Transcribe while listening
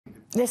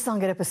Let's now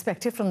get a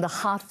perspective from the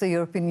heart of the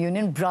European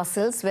Union,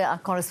 Brussels, where our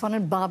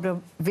correspondent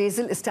Barbara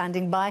Vasil is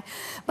standing by.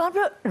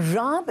 Barbara,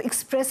 Raab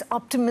expressed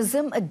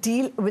optimism a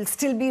deal will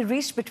still be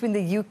reached between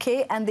the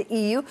UK and the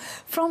EU.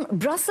 From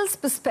Brussels'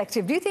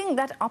 perspective, do you think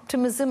that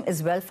optimism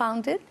is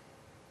well-founded?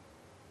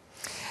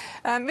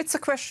 It's a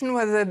question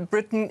whether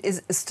Britain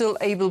is still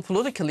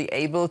politically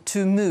able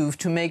to move,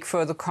 to make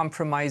further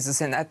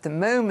compromises. And at the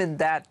moment,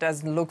 that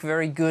doesn't look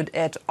very good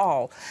at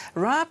all.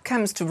 Raab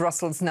comes to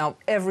Brussels now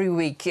every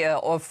week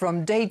or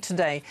from day to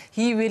day.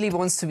 He really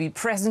wants to be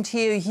present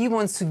here. He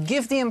wants to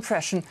give the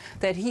impression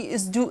that he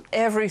is doing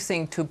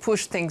everything to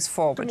push things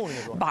forward.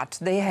 But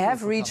they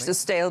have reached a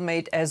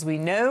stalemate, as we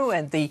know,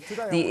 and the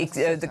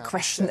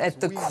question at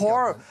the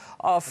core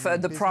of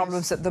the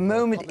problems at the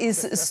moment is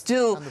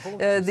still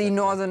the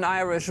Northern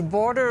Irish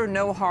border,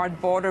 no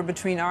hard border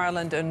between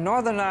Ireland and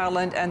Northern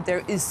Ireland, and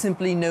there is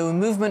simply no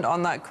movement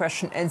on that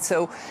question. And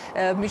so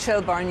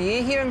Michel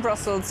Barnier here in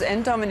Brussels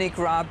and Dominic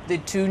Raab, the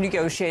two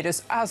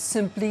negotiators, are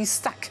simply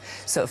stuck.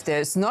 So if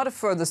there's not a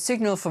further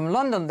signal from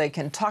London, they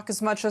can talk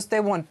as much as they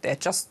want. They're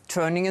just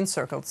turning in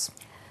circles.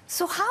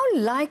 So how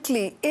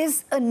likely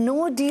is a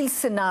no-deal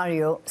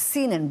scenario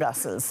seen in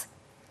Brussels?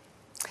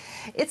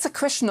 It's a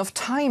question of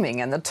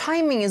timing, and the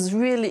timing is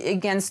really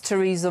against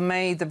Theresa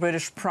May, the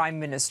British Prime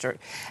Minister.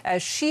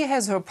 She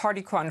has her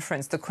party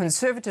conference, the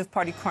Conservative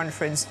Party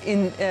conference,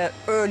 in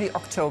early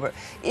October.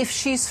 If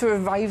she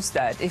survives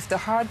that, if the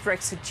hard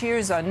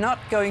Brexiteers are not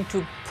going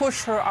to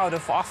push her out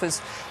of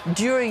office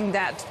during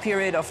that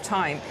period of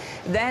time,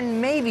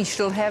 then maybe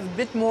she'll have a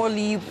bit more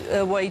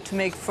leeway to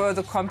make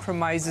further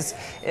compromises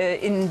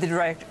in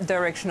the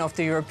direction of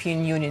the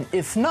European Union.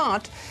 If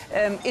not,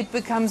 it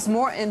becomes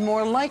more and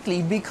more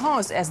likely, because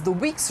as the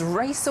weeks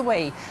race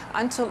away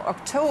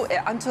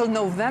until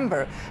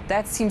November,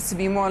 that seems to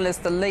be more or less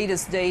the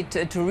latest date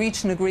to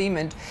reach an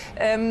agreement,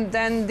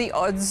 then the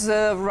odds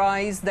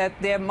rise that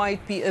there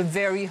might be a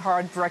very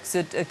hard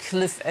Brexit, a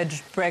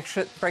cliff-edge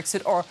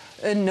Brexit, or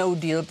a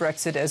no-deal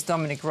Brexit, as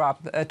Dominic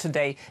Raab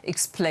today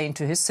explained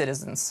to his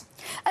citizens.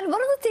 And one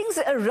of the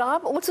things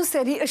Raab also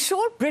said, he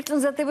assured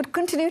Britons that they would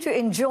continue to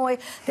enjoy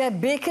their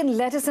bacon,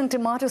 lettuce and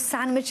tomato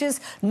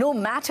sandwiches no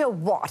matter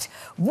what.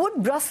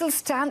 Would Brussels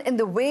stand in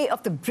the way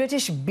of the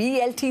British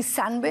BLT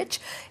sandwich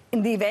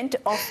in the event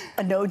of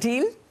a no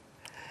deal?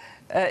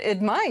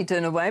 It might,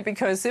 in a way,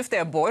 because if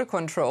there are border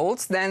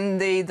controls, then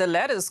the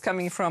lettuce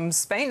coming from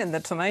Spain and the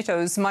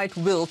tomatoes might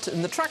wilt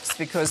in the trucks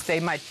because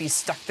they might be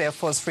stuck there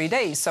for 3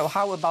 days. So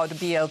how about a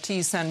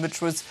BLT sandwich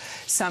with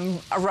some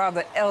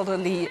rather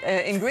elderly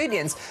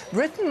ingredients?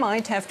 Britain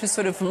might have to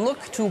sort of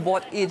look to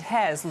what it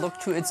has, look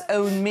to its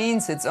own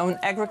means, its own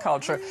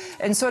agriculture,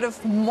 and sort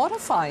of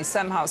modify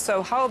somehow.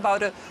 So how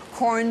about a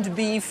corned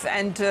beef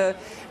and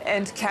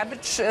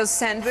cabbage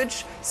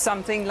sandwich?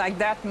 Something like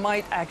that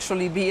might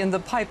actually be in the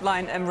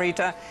pipeline,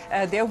 Amrita.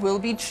 There will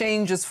be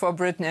changes for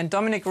Britain, and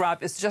Dominic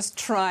Raab is just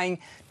trying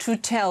to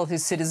tell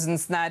his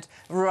citizens that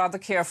rather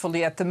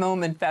carefully at the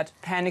moment, that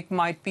panic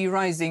might be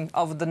rising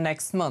over the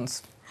next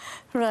months.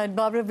 Right,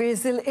 Barbara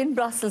Vasil in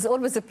Brussels.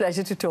 Always a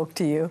pleasure to talk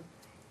to you.